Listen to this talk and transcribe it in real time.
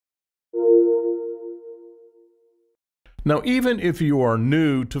Now, even if you are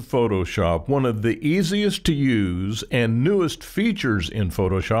new to Photoshop, one of the easiest to use and newest features in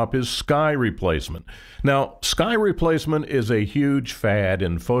Photoshop is sky replacement. Now, sky replacement is a huge fad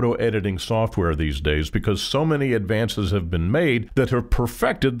in photo editing software these days because so many advances have been made that have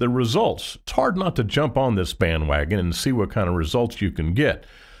perfected the results. It's hard not to jump on this bandwagon and see what kind of results you can get.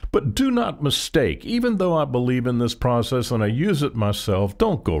 But do not mistake, even though I believe in this process and I use it myself,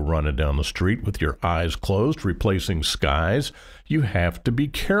 don't go running down the street with your eyes closed replacing skies. You have to be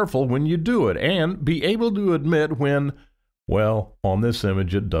careful when you do it and be able to admit when, well, on this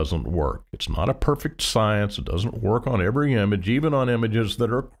image it doesn't work. It's not a perfect science. It doesn't work on every image, even on images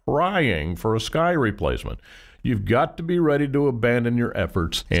that are crying for a sky replacement. You've got to be ready to abandon your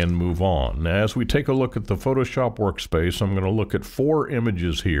efforts and move on. Now, as we take a look at the Photoshop workspace, I'm going to look at 4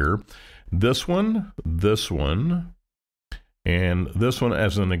 images here. This one, and this one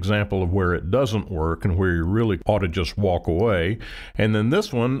as an example of where it doesn't work and where you really ought to just walk away. And then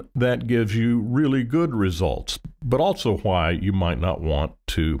this one that gives you really good results, but also why you might not want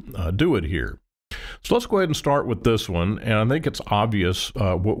to do it here. So let's go ahead and start with this one, and I think it's obvious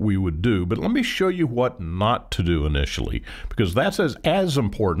what we would do, but let me show you what not to do initially, because that's as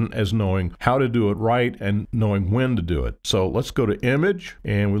important as knowing how to do it right and knowing when to do it. So let's go to Image,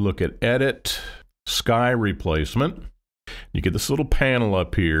 and we look at Edit, Sky Replacement. You get this little panel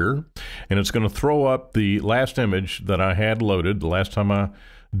up here, and it's going to throw up the last image that I had loaded the last time I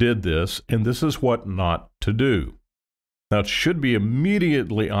did this, and this is what not to do. Now, it should be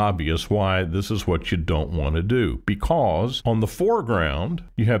immediately obvious why this is what you don't want to do, because on the foreground,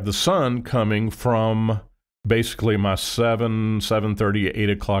 you have the sun coming from basically my 7:30, 8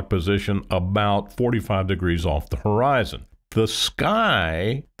 o'clock position, about 45 degrees off the horizon. The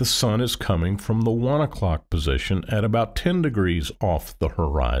sky, the sun is coming from the 1 o'clock position at about 10 degrees off the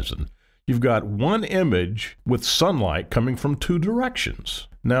horizon. You've got one image with sunlight coming from 2 directions.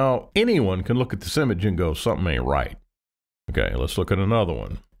 Now, anyone can look at this image and go, something ain't right. Okay, let's look at another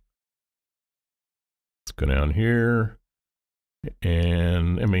one. Let's go down here.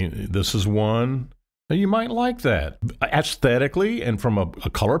 And, I mean, this is one. Now, you might like that. Aesthetically and from a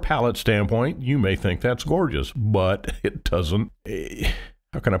color palette standpoint, you may think that's gorgeous, but it doesn't.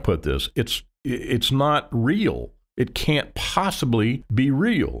 How can I put this? It's not real. It can't possibly be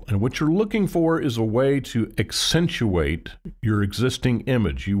real. And what you're looking for is a way to accentuate your existing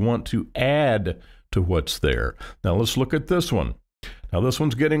image. You want to add to what's there. Now let's look at this one. Now this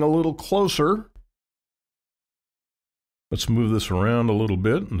one's getting a little closer. Let's move this around a little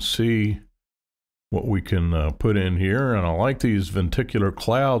bit and see what we can put in here. And I like these venticular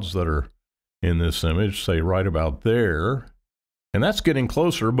clouds that are in this image, say right about there. And that's getting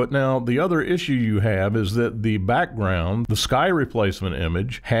closer, but now the other issue you have is that the background, the sky replacement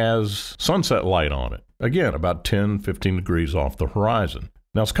image, has sunset light on it. Again, about 10, 15 degrees off the horizon.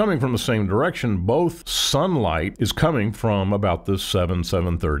 Now, it's coming from the same direction. Both sunlight is coming from about this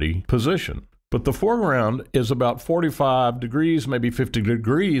 7:30 position. But the foreground is about 45 degrees, maybe 50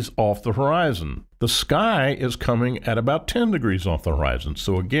 degrees off the horizon. The sky is coming at about 10 degrees off the horizon.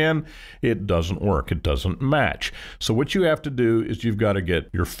 So again, it doesn't work. It doesn't match. So what you have to do is you've got to get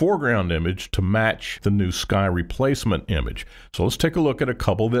your foreground image to match the new sky replacement image. So let's take a look at a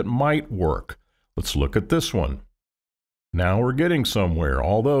couple that might work. Let's look at this one. Now we're getting somewhere,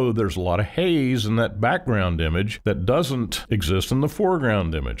 although there's a lot of haze in that background image that doesn't exist in the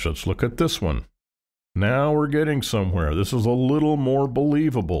foreground image. Let's look at this one. Now we're getting somewhere. This is a little more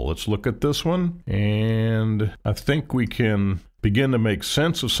believable. Let's look at this one, and I think we can begin to make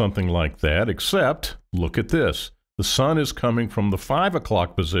sense of something like that, except look at this. The sun is coming from the 5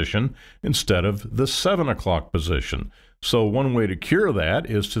 o'clock position instead of the 7 o'clock position. So one way to cure that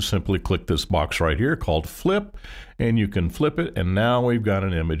is to simply click this box right here called Flip, and you can flip it, and now we've got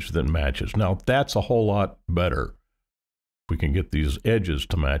an image that matches. Now that's a whole lot better. We can get these edges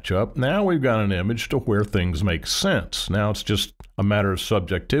to match up. Now we've got an image to where things make sense. Now it's just a matter of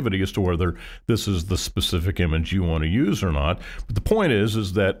subjectivity as to whether this is the specific image you want to use or not. But the point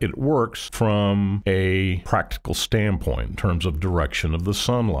is that it works from a practical standpoint in terms of direction of the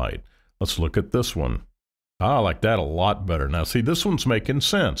sunlight. Let's look at this one. I like that a lot better. Now, see, this one's making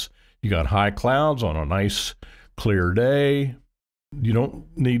sense. You got high clouds on a nice, clear day. You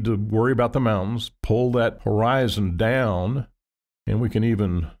don't need to worry about the mountains. Pull that horizon down, and we can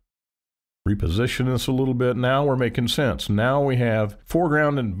even reposition this a little bit. Now we're making sense. Now we have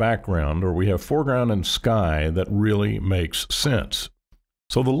foreground and background, or we have foreground and sky that really makes sense.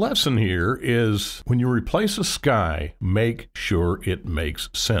 So the lesson here is when you replace a sky, make sure it makes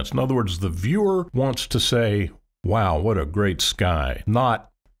sense. In other words, the viewer wants to say, wow, what a great sky.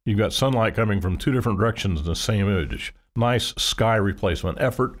 Not, you've got sunlight coming from 2 different directions in the same image. nice sky replacement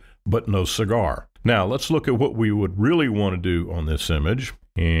effort, but no cigar. Now let's look at what we would really want to do on this image.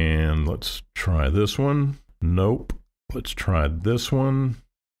 And let's try this one. Nope. Let's try this one.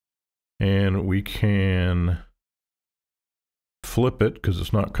 And we can flip it because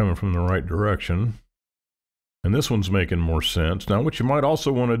it's not coming from the right direction. And this one's making more sense. Now, what you might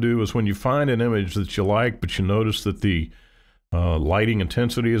also want to do is when you find an image that you like, but you notice that the lighting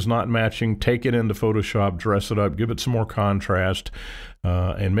intensity is not matching, take it into Photoshop, dress it up, give it some more contrast,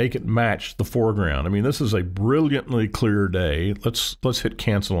 and make it match the foreground. I mean, this is a brilliantly clear day. Let's hit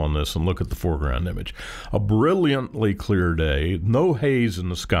cancel on this and look at the foreground image. A brilliantly clear day, no haze in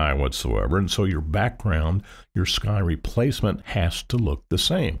the sky whatsoever, and so your background, your sky replacement has to look the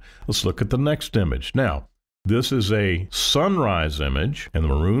same. Let's look at the next image. Now, this is a sunrise image, and the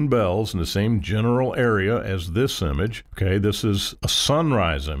maroon bells in the same general area as this image. Okay, this is a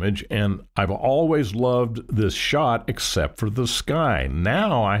sunrise image, and I've always loved this shot except for the sky.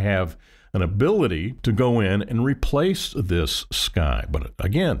 Now I have an ability to go in and replace this sky. But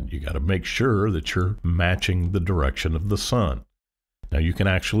again, you got to make sure that you're matching the direction of the sun. Now you can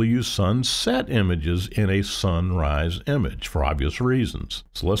actually use sunset images in a sunrise image for obvious reasons.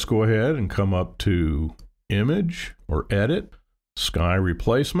 So let's go ahead and come up to image or edit, sky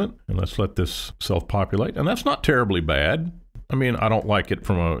replacement, and let's let this self-populate. And that's not terribly bad. I mean, I don't like it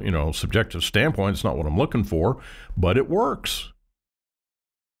from a subjective standpoint. It's not what I'm looking for, but it works.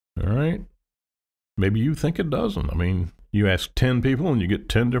 All right. Maybe you think it doesn't. I mean, you ask 10 people and you get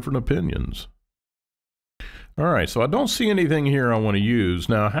 10 different opinions. All right, so I don't see anything here I want to use.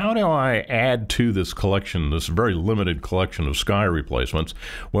 Now, how do I add to this collection, this very limited collection of sky replacements?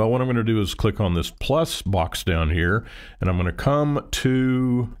 Well, what I'm going to do is click on this plus box down here, and I'm going to come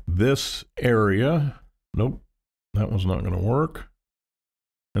to this area. Nope, that one's not going to work.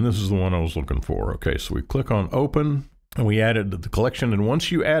 And this is the one I was looking for. Okay, so we click on open, and we add it to the collection. And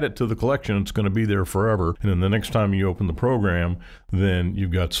once you add it to the collection, it's going to be there forever. And then the next time you open the program, then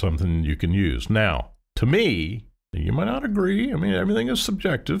you've got something you can use. Now, to me, you might not agree. I mean, everything is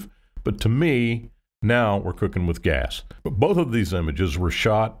subjective, but to me, now we're cooking with gas. But both of these images were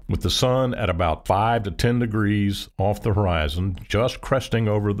shot with the sun at about 5 to 10 degrees off the horizon, just cresting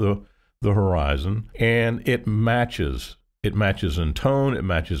over the horizon, and it matches. It matches in tone, it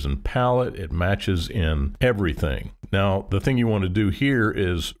matches in palette, it matches in everything. Now, the thing you want to do here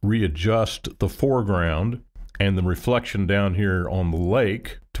is readjust the foreground and the reflection down here on the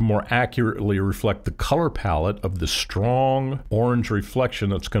lake to more accurately reflect the color palette of the strong orange reflection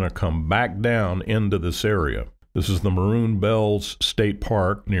that's going to come back down into this area. This is the Maroon Bells State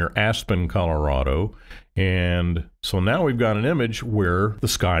Park near Aspen, Colorado. And so now we've got an image where the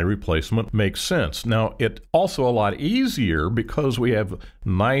sky replacement makes sense. Now, it's also a lot easier because we have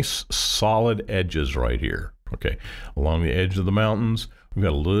nice solid edges right here. Okay, along the edge of the mountains. We've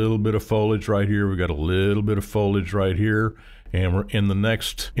got a little bit of foliage right here. We've got a little bit of foliage right here. And we're in the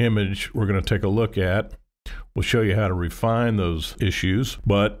next image we're going to take a look at. We'll show you how to refine those issues,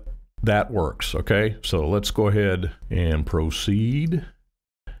 but that works, okay? So let's go ahead and proceed.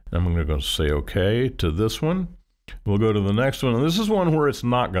 I'm going to go say okay to this one. We'll go to the next one. And this is one where it's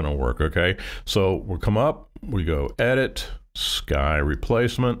not going to work, okay? So we'll come up, we go edit, sky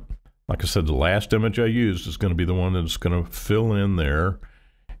replacement. Like I said, the last image I used is going to be the one that's going to fill in there.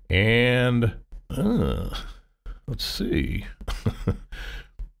 And let's see.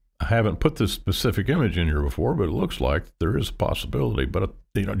 I haven't put this specific image in here before, but it looks like there is a possibility. But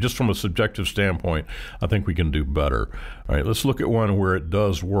just from a subjective standpoint, I think we can do better. All right, let's look at one where it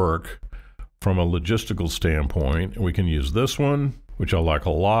does work from a logistical standpoint. We can use this one, which I like a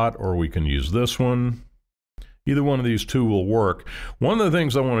lot, or we can use this one. Either one of these two will work. One of the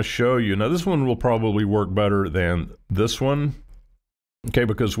things I want to show you, now this one will probably work better than this one, okay,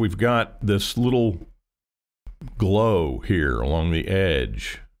 because we've got this little glow here along the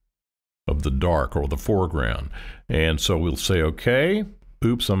edge of the dark or the foreground. And so we'll say, okay,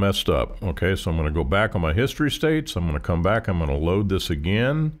 oops, I messed up. Okay, so I'm going to go back on my history states. I'm going to come back. I'm going to load this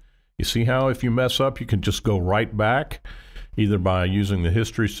again. You see how if you mess up, you can just go right back, either by using the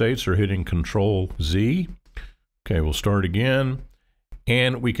history states or hitting Control-Z. Okay, we'll start again,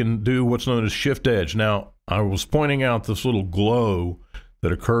 and we can do what's known as shift edge. Now, I was pointing out this little glow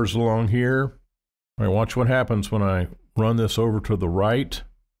that occurs along here. All right, watch what happens when I run this over to the right.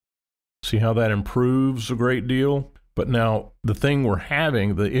 See how that improves a great deal? But now, the thing we're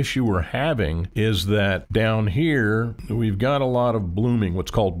having, the issue we're having, is that down here, we've got a lot of blooming,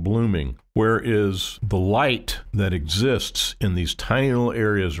 what's called blooming. Whereas the light that exists in these tiny little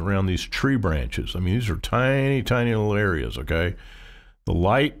areas around these tree branches, I mean, these are tiny, tiny little areas, okay? The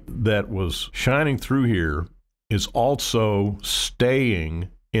light that was shining through here is also staying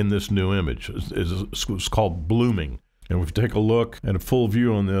in this new image. It's called blooming. And if we take a look at a full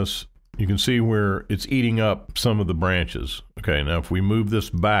view on this, you can see where it's eating up some of the branches. Okay, now if we move this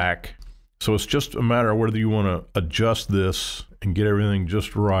back, so it's just a matter of whether you want to adjust this and get everything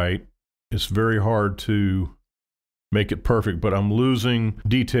just right. It's very hard to make it perfect, but I'm losing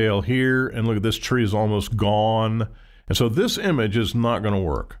detail here, and look at this tree is almost gone. And so this image is not going to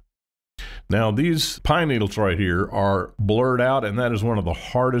work. Now these pine needles right here are blurred out, and that is one of the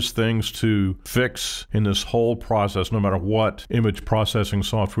hardest things to fix in this whole process, no matter what image processing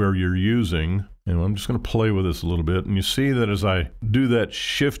software you're using. And I'm just going to play with this a little bit, and you see that as I do that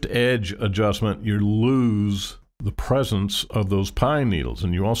shift edge adjustment, you lose the presence of those pine needles,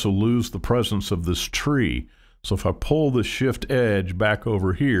 and you also lose the presence of this tree. So if I pull the shift edge back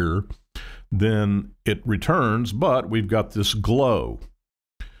over here, then it returns, but we've got this glow.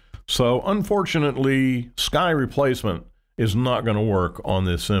 So unfortunately, sky replacement is not going to work on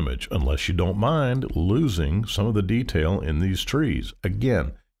this image unless you don't mind losing some of the detail in these trees.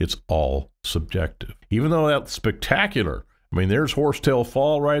 Again, it's all subjective. Even though that's spectacular, I mean, there's Horsetail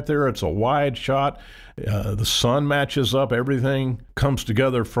Fall right there. It's a wide shot. The sun matches up. Everything comes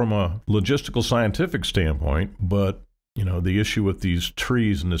together from a logistical scientific standpoint, but you know, the issue with these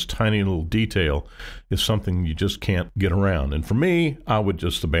trees and this tiny little detail is something you just can't get around. And for me, I would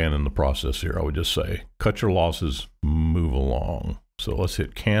just abandon the process here. I would just say, cut your losses, move along. So let's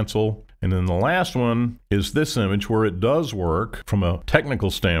hit cancel. And then the last one is this image where it does work from a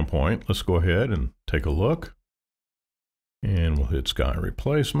technical standpoint. Let's go ahead and take a look. And we'll hit sky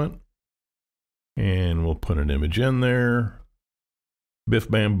replacement. And we'll put an image in there. Biff,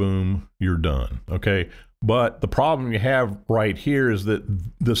 bam, boom, you're done. Okay. But the problem you have right here is that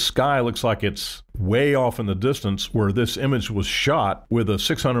the sky looks like it's way off in the distance where this image was shot with a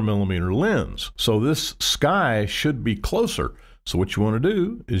 600mm lens. So this sky should be closer. So what you want to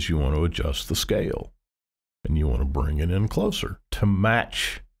do is you want to adjust the scale. And you want to bring it in closer to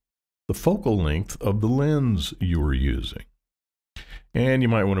match the focal length of the lens you were using. And you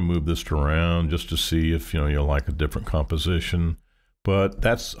might want to move this around just to see if you like a different composition. But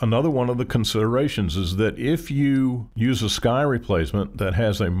that's another one of the considerations, is that if you use a sky replacement that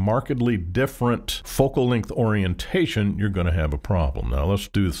has a markedly different focal length orientation, you're going to have a problem. Now let's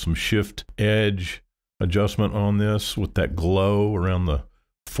do some shift edge adjustment on this with that glow around the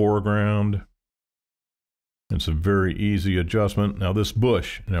foreground. It's a very easy adjustment. Now this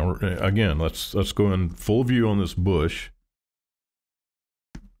bush, now again, let's go in full view on this bush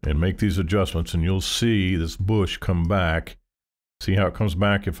and make these adjustments, and you'll see this bush come back. See how it comes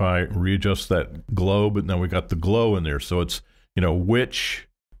back if I readjust that glow, but now we got the glow in there. So it's, which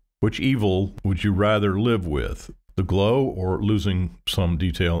evil would you rather live with? The glow or losing some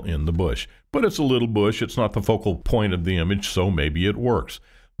detail in the bush? But it's a little bush. It's not the focal point of the image, so maybe it works.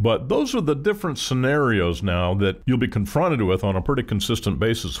 But those are the different scenarios now that you'll be confronted with on a pretty consistent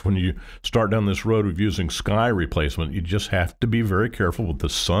basis when you start down this road of using sky replacement. You just have to be very careful with the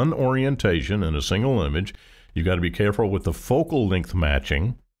sun orientation in a single image. You got to be careful with the focal length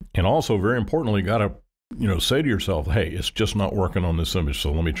matching, and also very importantly, got to say to yourself, hey, it's just not working on this image, so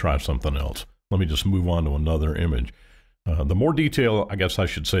let me try something else. Let me just move on to another image. The more detail, I guess I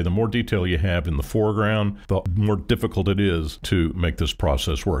should say, the more detail you have in the foreground, the more difficult it is to make this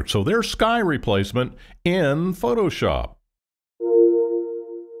process work. So there's sky replacement in Photoshop.